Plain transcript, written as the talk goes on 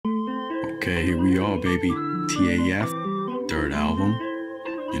Okay, here we are, baby. TAF, third album.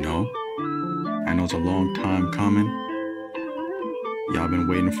 You know, I know it's a long time coming. Y'all been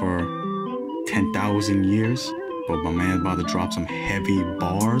waiting for 10,000 years, but my man's about to drop some heavy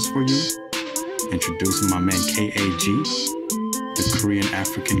bars for you. Introducing my man K.A.G, the Korean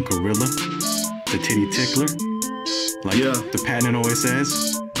African gorilla, the titty tickler, like the patent always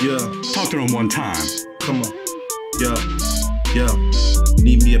says. Talk to him one time. Come on.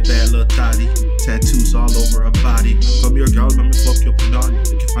 Need me a bad little thotty. Tattoos all over her body. Come here, girl, let me fuck your punani.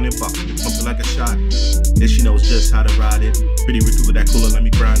 Make you find your bop, you pump it like a shot. And she knows just how to ride it. Pretty Ricky with that cooler, let me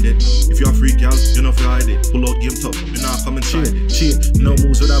grind it. If you're free, girl, you know if you hide it. Pull out, give him tough, you're not coming inside it. No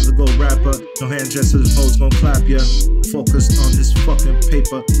moves without the go rapper. No hand gestures, hoes gon' clap ya. Focused on this fucking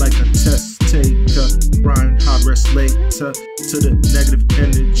paper like a test taker. Grind hard, rest later to the negative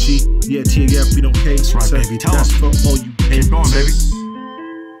energy. Yeah, TAF, we don't cater. That's right, baby. Tell That's us. for all you Keep going, baby.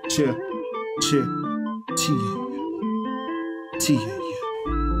 Cheer.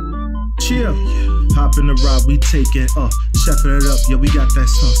 Hop in the ride, we take it up. Chefing it up, yeah, we got that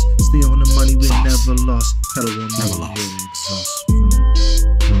sauce. Stay on the money, we never lost. Pedal on never lost. Sauce.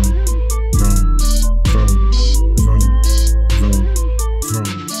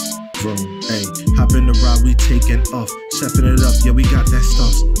 Hey, hop in the ride, we taking off. Chefing it up, yeah, we got that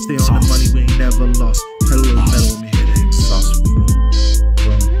sauce. Stay on the money, we ain't never lost. Pedal on metal, let me hear that sauce.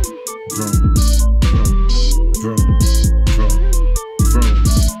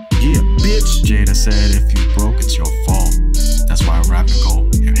 Yeah, bitch. Jada said if you broke, it's your fault. That's why I rap and go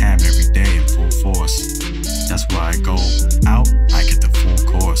and ham every day in full force. That's why I go out, I get the full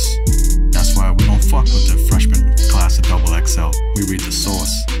course. That's why we don't fuck with the freshman class of XXL. We read the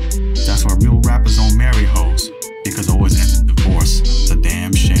source. That's why real rappers don't marry hoes, because always ends in divorce. It's a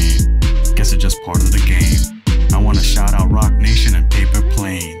damn shame. Guess it's just part of the game. I wanna shout out Rock Nation and Paper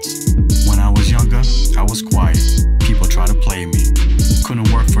Planes. When I was younger, I was quiet. People try to play me.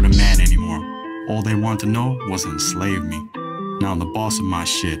 Couldn't work for the man anymore. All they wanted to know was enslave me. Now I'm the boss of my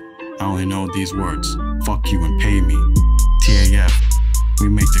shit. I only know these words. Fuck you and pay me. TAF, we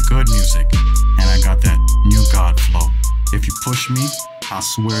make the good music, and I got that new God flow. If you push me, I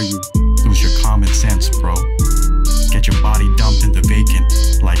swear you lose your common sense, bro. Get your body dumped in the vacant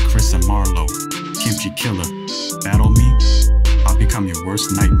like Chris and Marlowe. Kimchi Killed. Battle me, I'll become your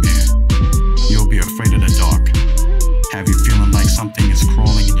worst nightmare. You'll be afraid of the dark. Have you feeling like something is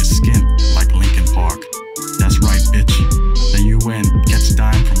crawling in your skin like Linkin Park? That's right, bitch. The UN gets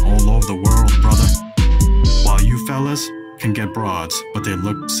dime from all over the world, brother. While you fellas can get broads, but they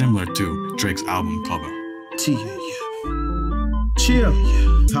look similar to Drake's album cover. Chill.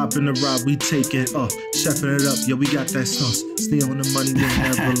 Hop in the ride, we take it up. Chefing it up, yeah, we got that sauce. Stay on the money, we ain't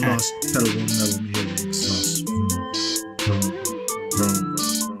never lost. Pedal on metal, we hear that sauce.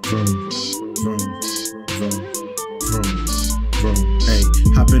 Hey,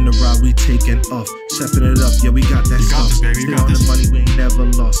 hop in the ride, we taking off. Chefing it up, yeah, we got that sauce. Stay on the money, we ain't never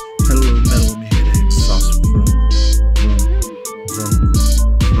lost. Pedal on metal.